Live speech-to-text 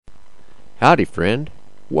Howdy, friend.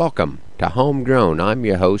 Welcome to Homegrown. I'm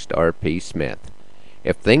your host, R.P. Smith.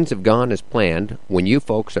 If things have gone as planned, when you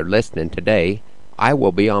folks are listening today, I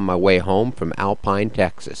will be on my way home from Alpine,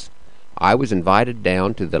 Texas. I was invited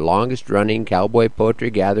down to the longest-running cowboy poetry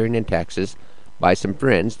gathering in Texas by some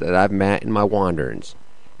friends that I've met in my wanderings,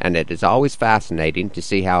 and it is always fascinating to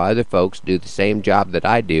see how other folks do the same job that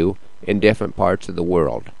I do in different parts of the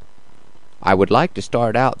world. I would like to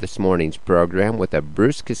start out this morning's program with a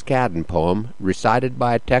Bruce Cascadden poem recited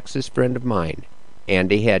by a Texas friend of mine,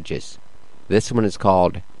 Andy Hedges. This one is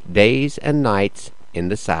called Days and Nights in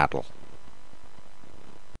the Saddle.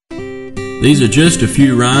 These are just a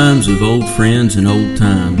few rhymes of old friends and old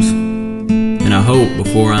times, and I hope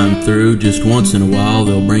before I'm through, just once in a while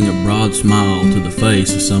they'll bring a broad smile to the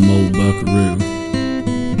face of some old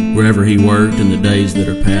buckaroo. Wherever he worked in the days that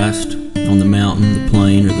are past, on the mountain, the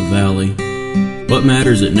plain, or the valley, what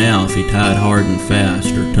matters it now if he tied hard and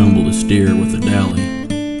fast or tumbled a steer with a dally?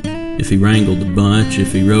 If he wrangled the bunch,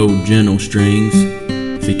 if he rode gentle strings,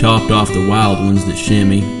 if he topped off the wild ones that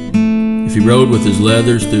shimmy, if he rode with his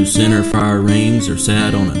leathers through center fire rings or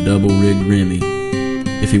sat on a double-rigged Remy,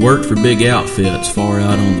 if he worked for big outfits far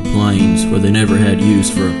out on the plains where they never had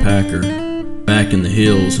use for a packer, back in the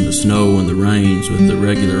hills in the snow and the rains with the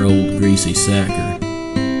regular old greasy sacker,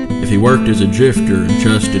 if he worked as a drifter and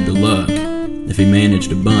trusted to luck, if he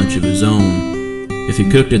managed a bunch of his own, if he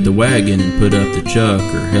cooked at the wagon and put up the chuck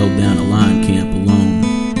or held down a line camp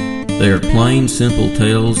alone. They are plain, simple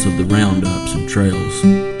tales of the roundups and trails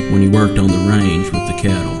when he worked on the range with the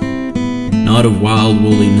cattle. Not of wild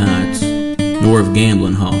woolly nights, nor of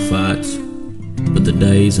gambling hall fights, but the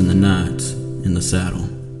days and the nights in the saddle.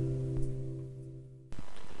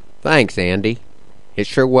 Thanks, Andy. It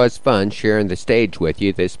sure was fun sharing the stage with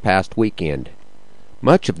you this past weekend.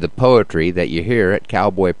 Much of the poetry that you hear at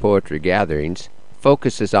cowboy poetry gatherings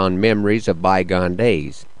focuses on memories of bygone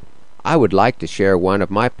days. I would like to share one of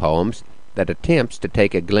my poems that attempts to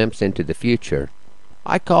take a glimpse into the future.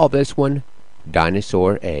 I call this one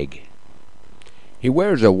Dinosaur Egg. He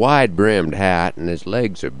wears a wide-brimmed hat and his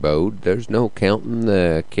legs are bowed. There's no counting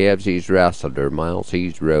the calves he's wrestled or miles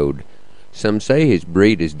he's rode. Some say his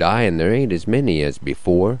breed is dying, there ain't as many as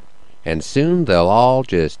before, and soon they'll all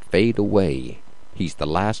just fade away. He's the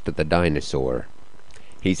last of the dinosaur.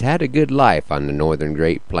 He's had a good life on the northern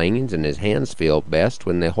Great Plains, and his hands feel best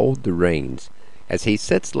when they hold the reins, as he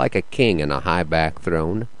sits like a king in a high-back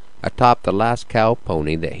throne, atop the last cow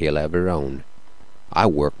pony that he'll ever own. I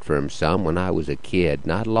worked for him some when I was a kid,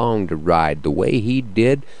 not long to ride the way he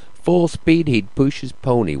did. Full speed he'd push his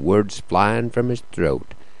pony, words flying from his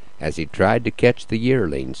throat, as he tried to catch the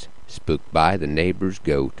yearlings, spooked by the neighbor's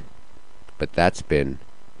goat. But that's been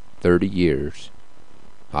 30 years.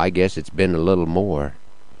 I guess it's been a little more.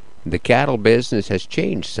 The cattle business has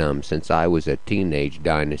changed some since I was a teenage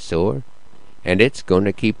dinosaur, and it's going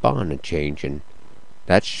to keep on a-changin'.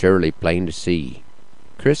 That's surely plain to see.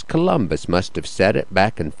 Chris Columbus must have said it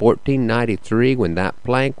back in 1493 when that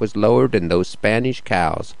plank was lowered and those Spanish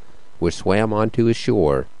cows were swam onto a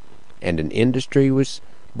shore, and an industry was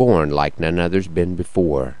born like none other's been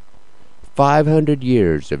before. 500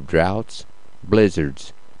 years of droughts,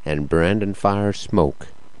 blizzards, and branding fire smoke.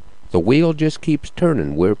 The wheel just keeps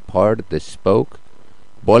turning, we're part of the spoke.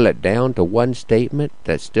 Boil it down to one statement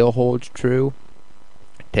that still holds true.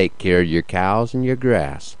 Take care of your cows and your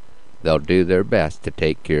grass. They'll do their best to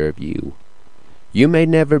take care of you. You may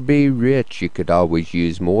never be rich, you could always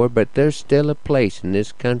use more, but there's still a place in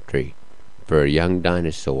this country for a young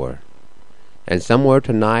dinosaur. And somewhere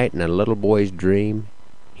tonight in a little boy's dream,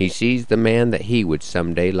 he sees the man that he would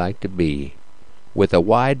someday like to be, with a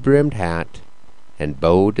wide-brimmed hat and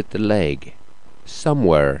bowed at the leg.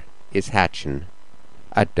 Somewhere is hatching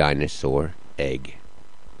a dinosaur egg.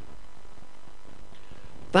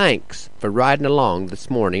 Thanks for riding along this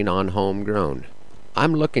morning on Homegrown.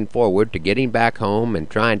 I'm looking forward to getting back home and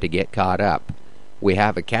trying to get caught up. We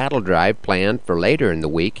have a cattle drive planned for later in the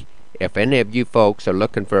week if any of you folks are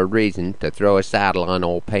looking for a reason to throw a saddle on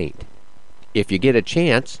old paint. If you get a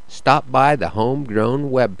chance, stop by the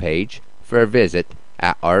Homegrown webpage for a visit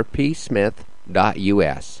at rpsmith.us.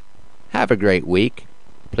 Have a great week.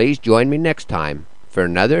 Please join me next time for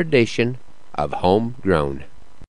another edition of Homegrown.